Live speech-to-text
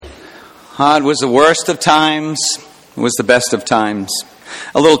It was the worst of times. It was the best of times.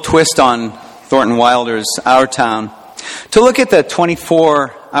 A little twist on Thornton Wilder's Our Town. To look at the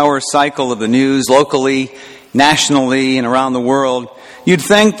 24-hour cycle of the news locally, nationally, and around the world, you'd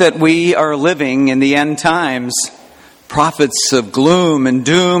think that we are living in the end times. Prophets of gloom and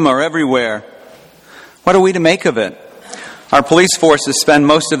doom are everywhere. What are we to make of it? Our police forces spend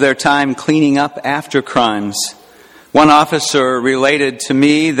most of their time cleaning up after crimes. One officer related to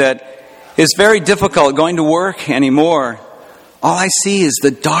me that it's very difficult going to work anymore. All I see is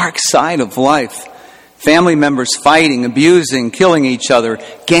the dark side of life. Family members fighting, abusing, killing each other,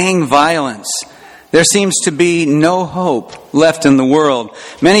 gang violence. There seems to be no hope left in the world.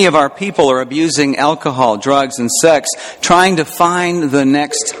 Many of our people are abusing alcohol, drugs, and sex, trying to find the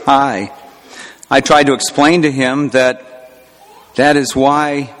next high. I tried to explain to him that is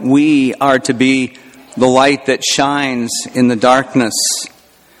why we are to be the light that shines in the darkness.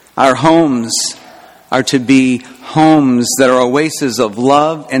 Our homes are to be homes that are oases of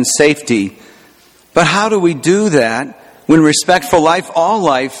love and safety. But how do we do that when respect for life, all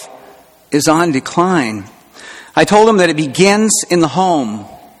life, is on decline? I told him that it begins in the home.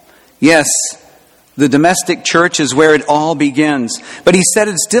 Yes, the domestic church is where it all begins. But he said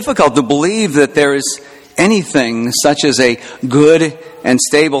it's difficult to believe that there is anything such as a good and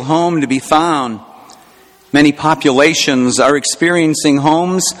stable home to be found. Many populations are experiencing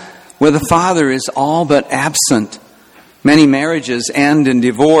homes where the father is all but absent. Many marriages end in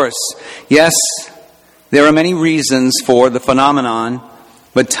divorce. Yes, there are many reasons for the phenomenon,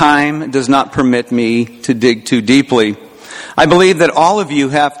 but time does not permit me to dig too deeply. I believe that all of you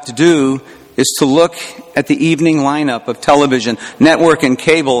have to do is to look at the evening lineup of television, network, and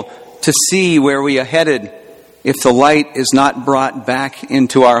cable to see where we are headed if the light is not brought back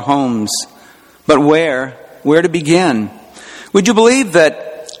into our homes. But where to begin? Would you believe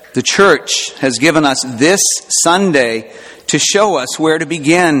that the church has given us this Sunday to show us where to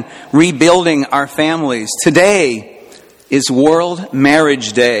begin rebuilding our families? Today is World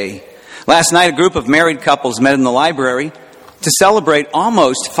Marriage Day. Last night, a group of married couples met in the library to celebrate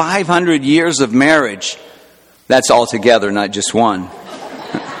almost 500 years of marriage. That's all together, not just one.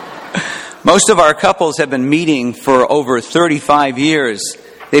 Most of our couples have been meeting for over 35 years.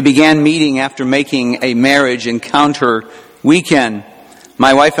 They began meeting after making a marriage encounter weekend.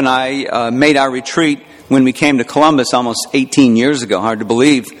 My wife and I made our retreat when we came to Columbus almost 18 years ago. Hard to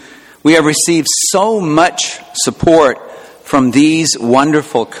believe. We have received so much support from these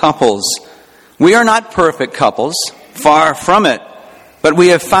wonderful couples. We are not perfect couples, far from it, but we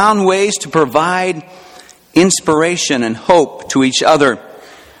have found ways to provide inspiration and hope to each other.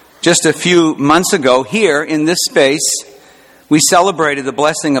 Just a few months ago, here in this space, we celebrated the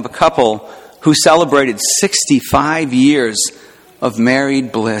blessing of a couple who celebrated 65 years of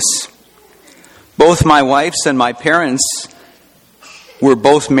married bliss. Both my wife's and my parents were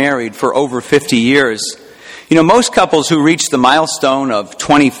both married for over 50 years. You know, most couples who reach the milestone of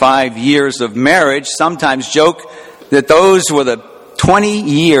 25 years of marriage sometimes joke that those were the 20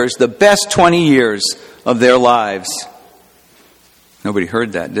 years, the best 20 years of their lives. Nobody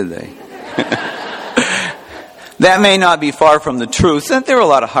heard that, did they? That may not be far from the truth. There are a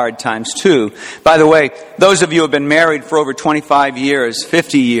lot of hard times too. By the way, those of you who have been married for over 25 years,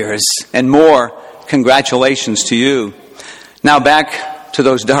 50 years, and more, congratulations to you. Now back to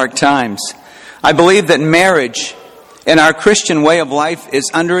those dark times. I believe that marriage and our Christian way of life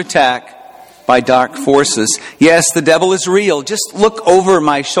is under attack by dark forces. Yes, the devil is real. Just look over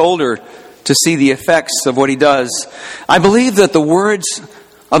my shoulder to see the effects of what he does. I believe that the words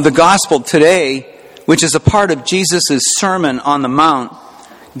of the gospel today, which is a part of Jesus' Sermon on the Mount,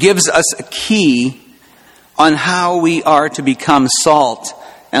 gives us a key on how we are to become salt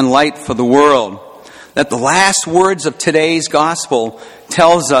and light for the world. That the last words of today's gospel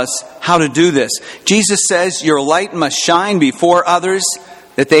tells us how to do this. Jesus says, your light must shine before others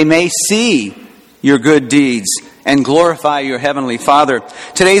that they may see your good deeds and glorify your heavenly Father.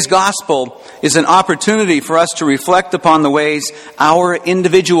 Today's gospel is an opportunity for us to reflect upon the ways our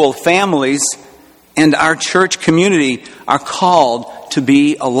individual families and our church community are called to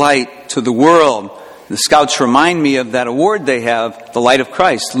be a light to the world. The Scouts remind me of that award they have, the Light of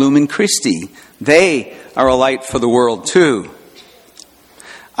Christ, Lumen Christi. They are a light for the world too.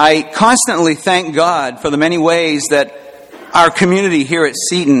 I constantly thank God for the many ways that our community here at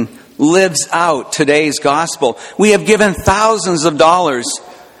Seton lives out today's gospel. We have given thousands of dollars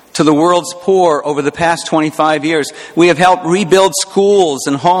to the world's poor over the past 25 years. We have helped rebuild schools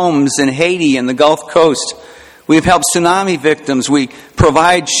and homes in Haiti and the Gulf Coast. We've helped tsunami victims. We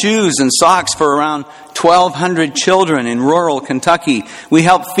provide shoes and socks for around 1,200 children in rural Kentucky. We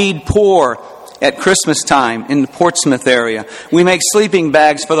help feed poor at Christmas time in the Portsmouth area. We make sleeping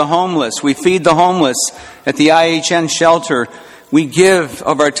bags for the homeless. We feed the homeless at the IHN shelter. We give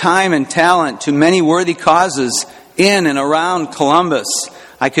of our time and talent to many worthy causes in and around Columbus.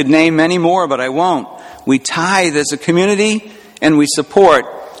 I could name many more, but I won't. We tithe as a community, and we support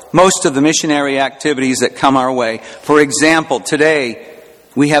most of the missionary activities that come our way. For example, today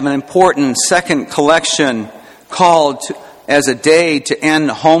we have an important second collection called as a day to end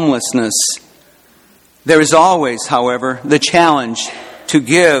homelessness. There is always, however, the challenge to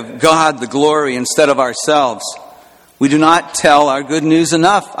give God the glory instead of ourselves. We do not tell our good news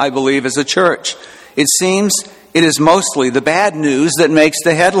enough, I believe, as a church. It seems it is mostly the bad news that makes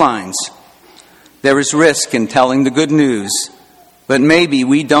the headlines. There is risk in telling the good news, but maybe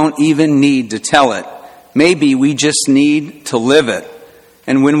we don't even need to tell it. Maybe we just need to live it.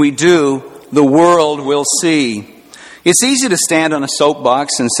 And when we do, the world will see. It's easy to stand on a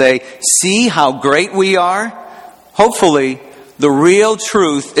soapbox and say, "See how great we are?" Hopefully, the real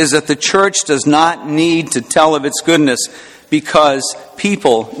truth is that the church does not need to tell of its goodness because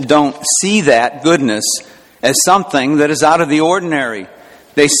people don't see that goodness as something that is out of the ordinary.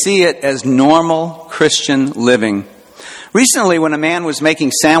 They see it as normal Christian living. Recently, when a man was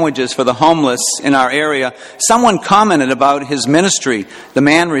making sandwiches for the homeless in our area, someone commented about his ministry. The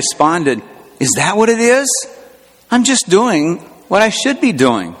man responded, "Is that what it is? I'm just doing what I should be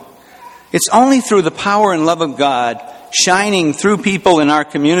doing." It's only through the power and love of God shining through people in our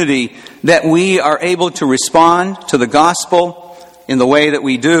community that we are able to respond to the gospel in the way that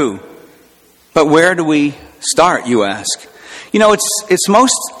we do. But where do we start, you ask? You know, it's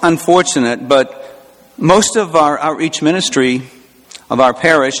most unfortunate, but most of our outreach ministry of our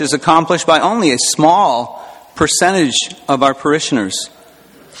parish is accomplished by only a small percentage of our parishioners.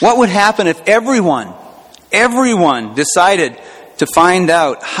 What would happen if everyone decided to find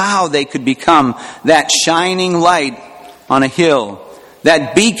out how they could become that shining light on a hill,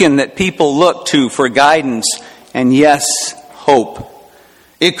 that beacon that people look to for guidance and, yes, hope?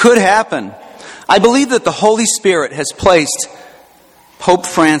 It could happen. I believe that the Holy Spirit has placed Pope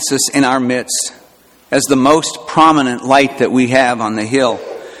Francis in our midst as the most prominent light that we have on the hill.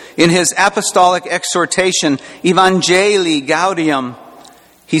 In his apostolic exhortation, Evangelii Gaudium,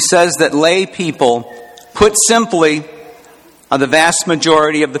 he says that lay people, put simply, are the vast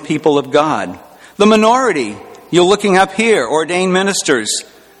majority of the people of God. The minority, you're looking up here, ordained ministers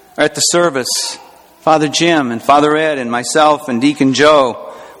are at the service. Father Jim and Father Ed and myself and Deacon Joe.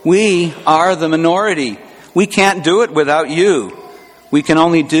 We are the minority. We can't do it without you. We can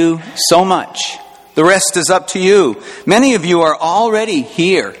only do so much. The rest is up to you. Many of you are already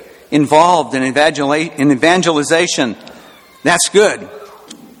here, involved in evangelization. That's good.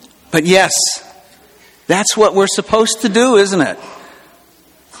 But yes, that's what we're supposed to do, isn't it?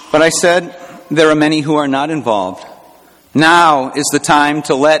 But I said, there are many who are not involved. Now is the time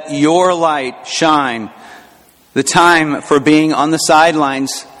to let your light shine. The time for being on the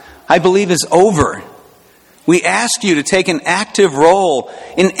sidelines, I believe, is over. We ask you to take an active role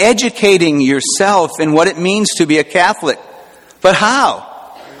in educating yourself in what it means to be a Catholic. But how?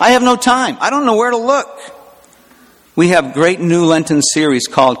 I have no time. I don't know where to look. We have a great new Lenten series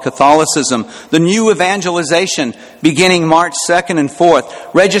called Catholicism, the New Evangelization, beginning March 2nd and 4th.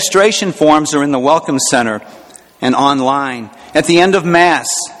 Registration forms are in the Welcome Center and online. At the end of Mass,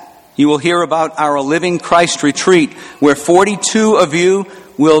 you will hear about our Living Christ retreat, where 42 of you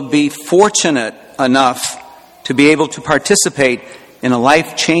will be fortunate enough to be able to participate in a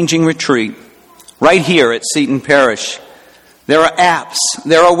life-changing retreat right here at Seton Parish. There are apps.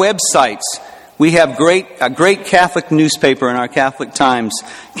 There are websites. We have a great Catholic newspaper in our Catholic Times,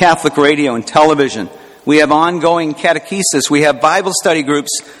 Catholic radio and television. We have ongoing catechesis. We have Bible study groups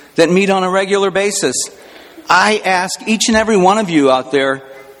that meet on a regular basis. I ask each and every one of you out there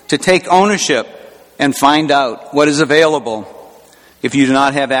to take ownership and find out what is available. If you do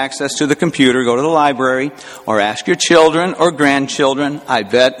not have access to the computer, go to the library or ask your children or grandchildren. I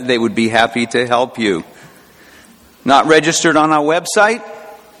bet they would be happy to help you. Not registered on our website?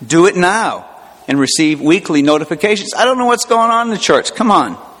 Do it now and receive weekly notifications. I don't know what's going on in the church. Come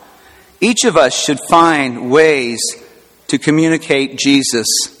on. Each of us should find ways to communicate Jesus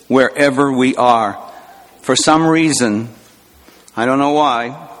wherever we are. For some reason, I don't know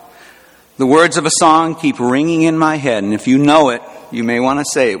why, the words of a song keep ringing in my head, and if you know it, you may want to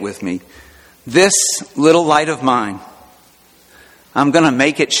say it with me. This little light of mine, I'm going to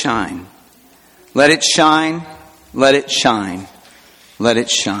make it shine. Let it shine, let it shine, let it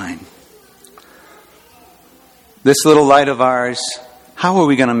shine. This little light of ours, how are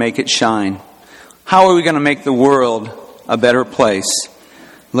we going to make it shine? How are we going to make the world a better place?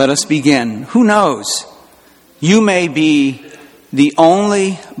 Let us begin. Who knows? You may be the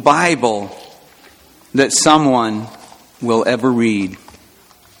only Bible that someone will ever read.